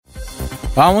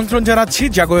আমন্ত্রণ জানাচ্ছি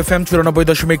জাগো এফএম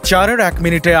 94.4 1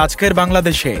 মিনিটে আজকের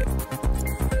বাংলাদেশে।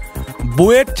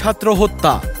 বুয়েট ছাত্র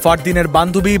হত্যা, ফারদিনের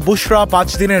বান্ধবী বুশরা 5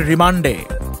 দিনের রিমান্ডে।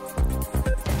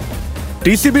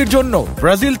 টিসিবির জন্য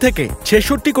ব্রাজিল থেকে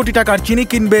 66 কোটি টাকার চিনি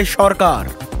কিনবে সরকার।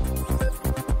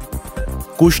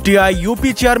 কুষ্টিয়ায়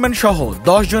ইউপি চেয়ারম্যান সহ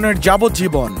 10 জনের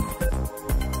যাবজ্জীবন।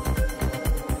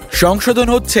 সংশোধন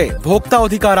হচ্ছে ভোক্তা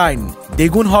অধিকার আইন,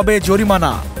 দ্বিগুণ হবে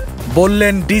জরিমানা,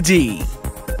 বললেন ডিজি।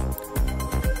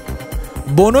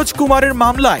 বনোজ কুমারের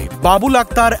মামলায় বাবুল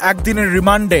আক্তার একদিনের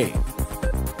রিমান্ডে।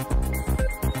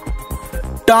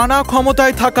 টানা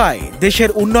ক্ষমতায় থাকায় দেশের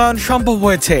উন্নয়ন সম্ভব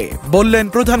হয়েছে, বললেন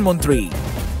প্রধানমন্ত্রী।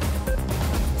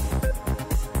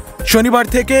 শনিবার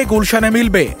থেকে গুলশানে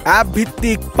মিলবে অ্যাপ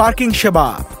ভিত্তিক পার্কিং সেবা।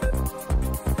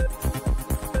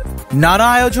 নানা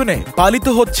আয়োজনে পালিত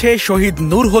হচ্ছে শহীদ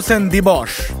নূর হোসেন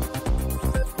দিবস।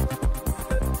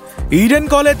 ইডেন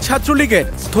কলেজ ছাত্রলীগের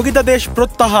স্থগিতাদেশ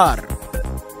প্রত্যাহার।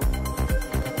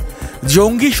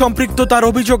 জঙ্গি সম্পৃক্ততার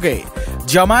অভিযোগে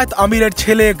জামায়াত আমিরের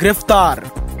ছেলে গ্রেফতার।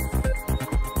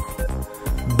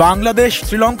 বাংলাদেশ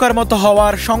শ্রীলঙ্কার মতো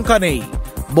হওয়ার শঙ্কা নেই,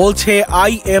 বলছে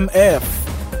IMF।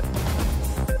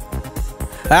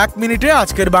 1 মিনিটে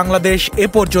আজকের বাংলাদেশ এ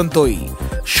পর্যন্তই।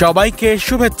 সবাইকে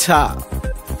শুভেচ্ছা।